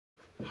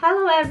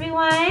Hello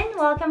everyone,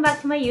 welcome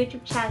back to my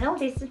YouTube channel.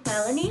 This is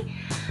Melanie.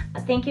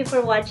 Thank you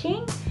for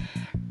watching.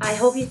 I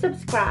hope you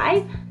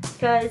subscribe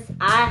because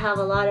I have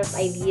a lot of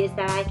ideas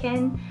that I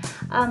can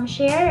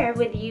share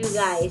with you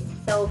guys.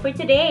 So for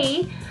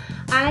today,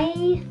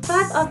 I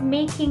thought of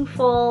making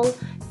fall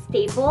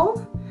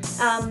staple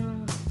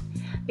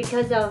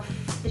because of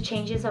the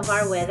changes of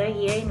our weather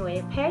here in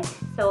Winnipeg.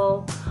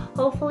 So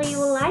hopefully you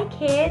will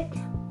like it.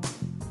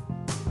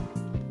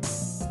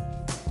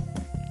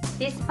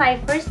 This is my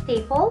first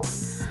staple,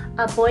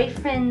 a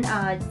boyfriend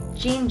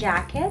jean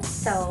jacket.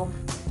 So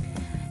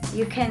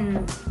you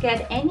can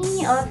get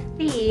any of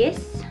these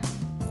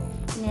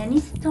in any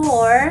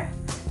store,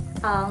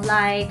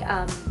 like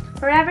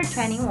Forever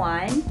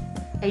 21,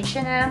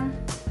 H&M.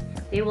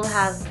 They will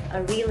have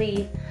a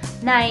really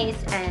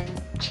nice and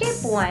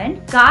cheap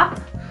one. Gap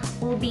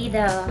will be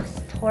the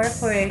store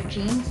for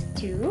jeans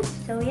too.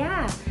 So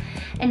yeah,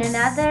 and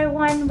another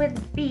one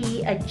would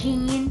be a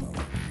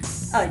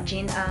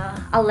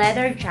a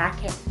leather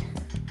jacket.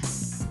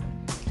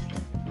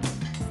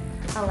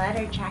 A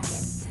leather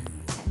jacket.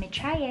 Let me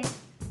try it.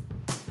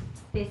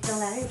 This is a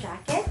leather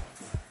jacket.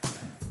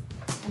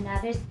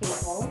 Another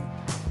staple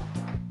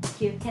that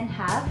you can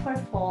have for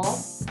fall.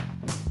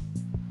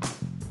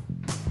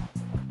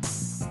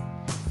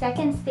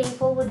 Second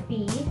staple would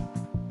be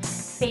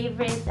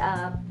favorite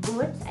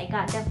boots. I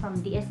got them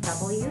from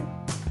DSW.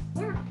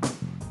 Yeah.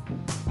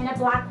 And a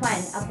black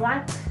one. A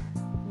black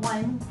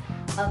one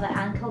of the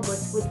ankle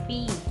boots would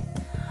be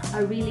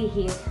a really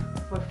hit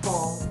for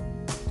fall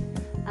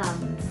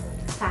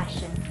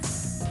fashion.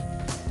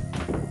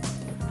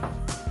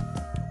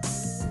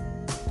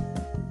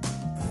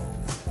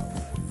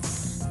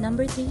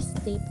 Number 3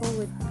 staple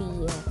would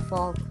be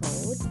fall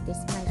clothes. This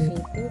is my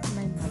favorite.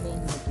 My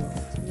mother-in-law gave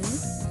it to me.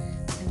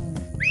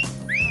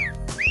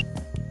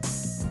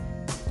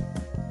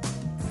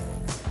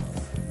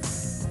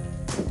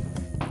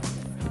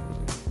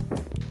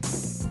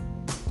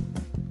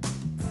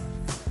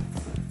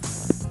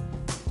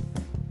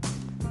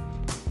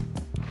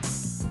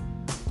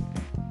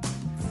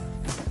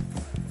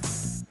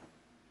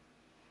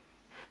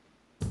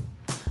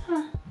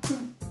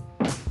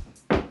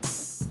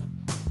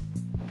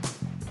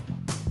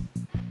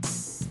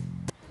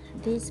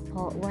 This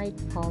white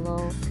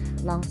polo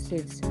long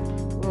sleeves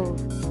will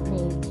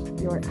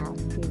make your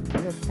outfit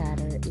look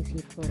better if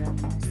you put on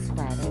a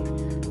sweater.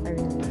 A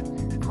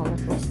really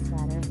colorful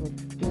sweater would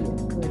be a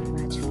good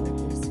match for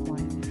this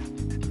one.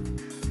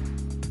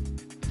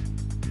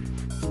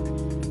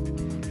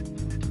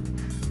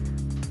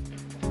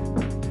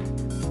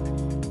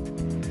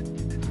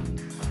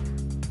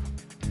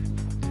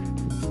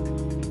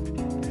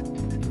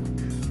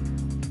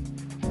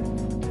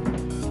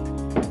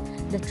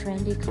 The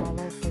trendy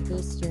color for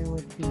this year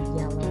would be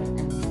yellow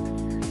and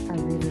a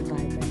really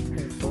vibrant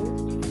purple,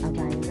 a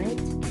violet.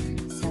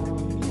 So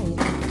yeah, you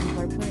can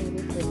incorporate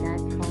it with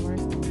that color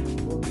and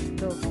it will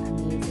look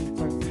amazing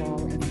for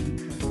fall and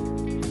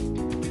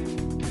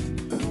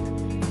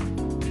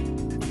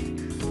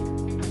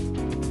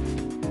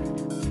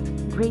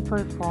winter. Great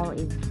for fall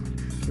is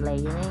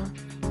layering.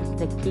 It's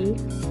the key.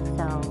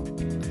 So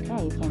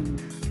yeah, you can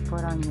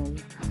put on your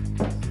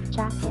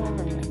jacket or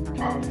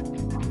another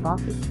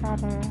bulky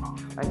sweater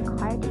or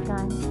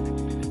cardigan.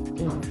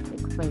 It's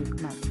a great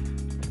match.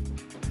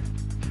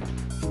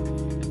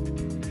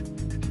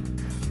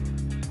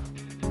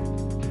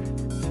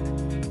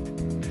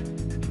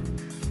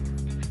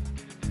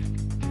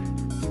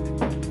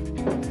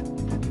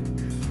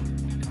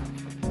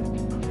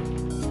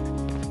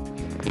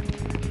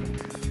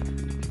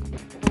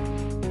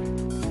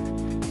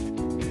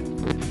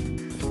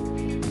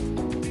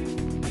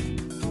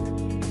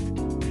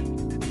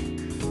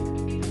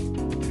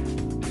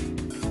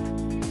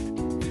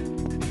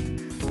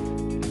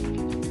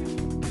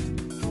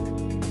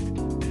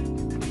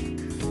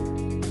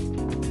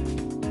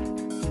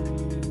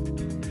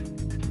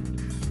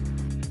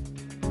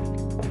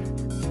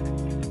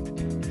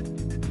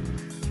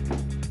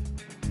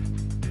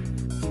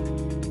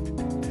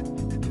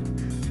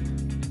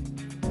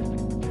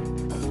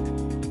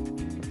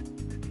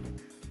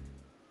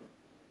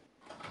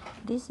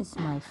 This is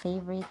my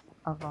favorite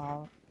of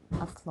all,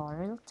 a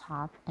floral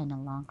top and a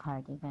long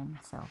cardigan.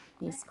 So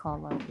this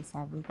color is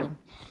everything.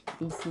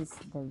 This is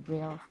the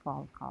real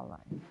fall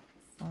color.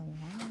 So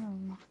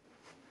yeah.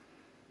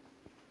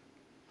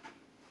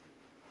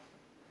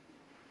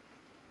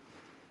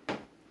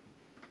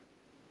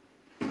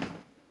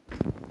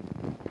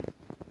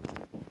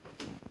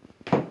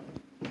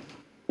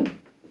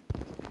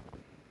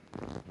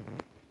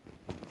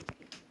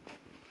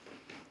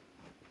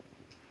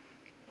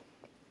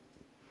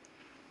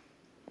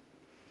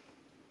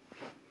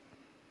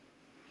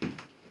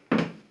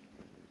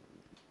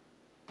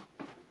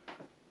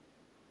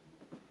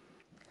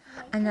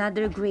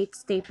 Another great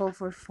staple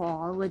for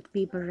fall would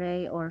be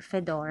beret or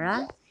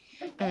fedora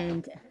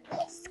and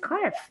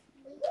scarf.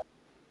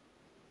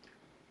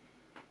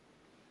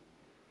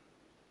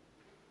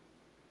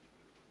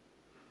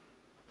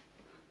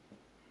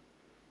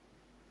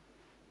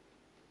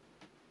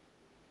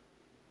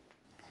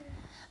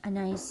 a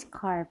nice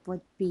scarf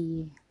would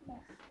be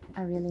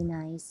a really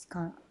nice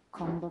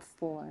combo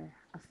for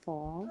a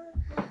fall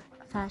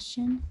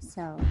fashion.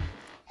 So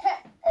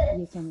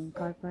you can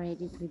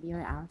incorporate it with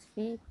your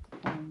outfit,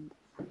 and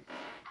it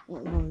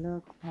will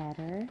look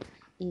better.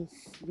 If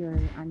you're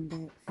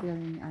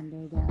feeling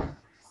under the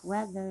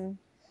weather,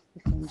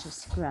 you can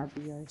just grab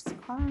your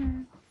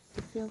scarf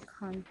to feel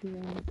comfy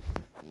and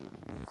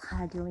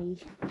cuddly.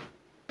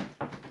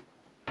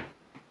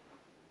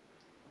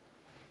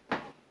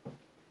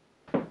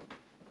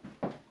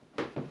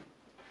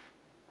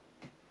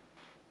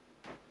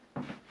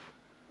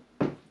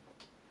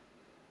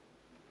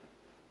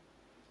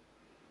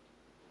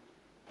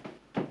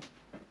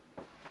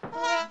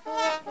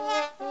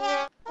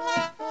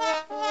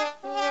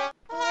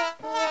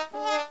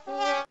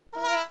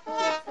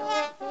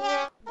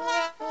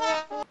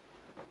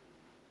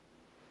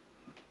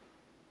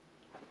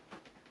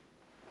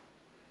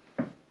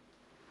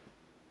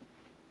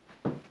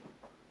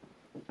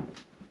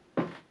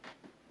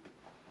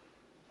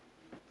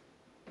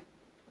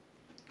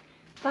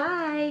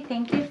 Bye.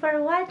 Thank you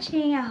for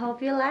watching. I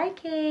hope you like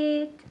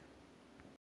it.